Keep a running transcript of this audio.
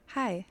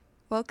Hi,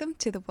 welcome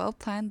to the Well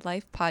Planned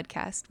Life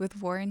podcast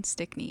with Warren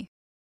Stickney.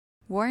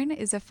 Warren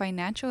is a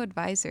financial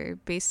advisor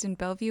based in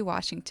Bellevue,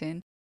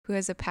 Washington, who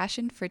has a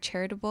passion for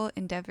charitable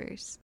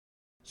endeavors.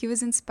 He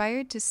was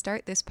inspired to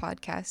start this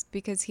podcast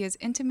because he has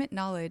intimate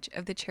knowledge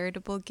of the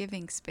charitable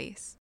giving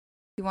space.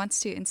 He wants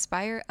to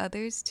inspire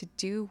others to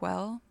do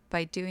well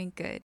by doing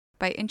good,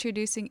 by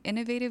introducing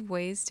innovative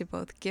ways to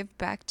both give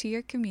back to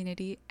your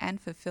community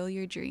and fulfill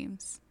your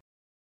dreams.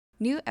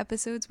 New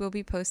episodes will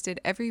be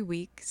posted every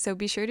week, so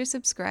be sure to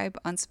subscribe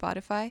on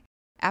Spotify,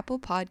 Apple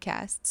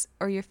Podcasts,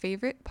 or your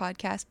favorite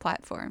podcast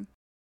platform.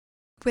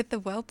 With the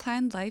Well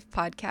Planned Life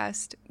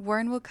podcast,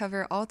 Warren will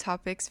cover all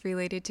topics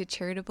related to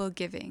charitable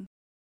giving.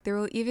 There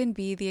will even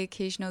be the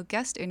occasional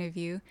guest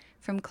interview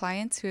from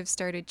clients who have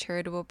started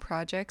charitable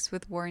projects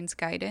with Warren's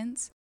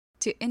guidance,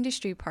 to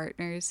industry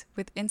partners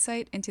with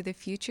insight into the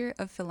future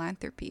of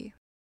philanthropy.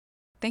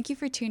 Thank you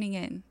for tuning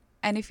in,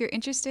 and if you're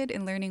interested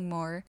in learning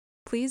more,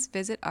 please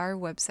visit our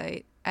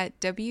website at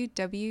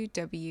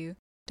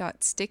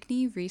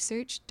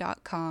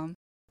www.stickneyresearch.com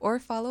or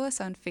follow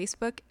us on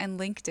Facebook and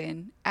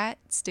LinkedIn at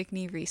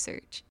Stickney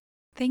Research.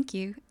 Thank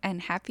you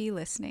and happy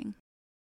listening.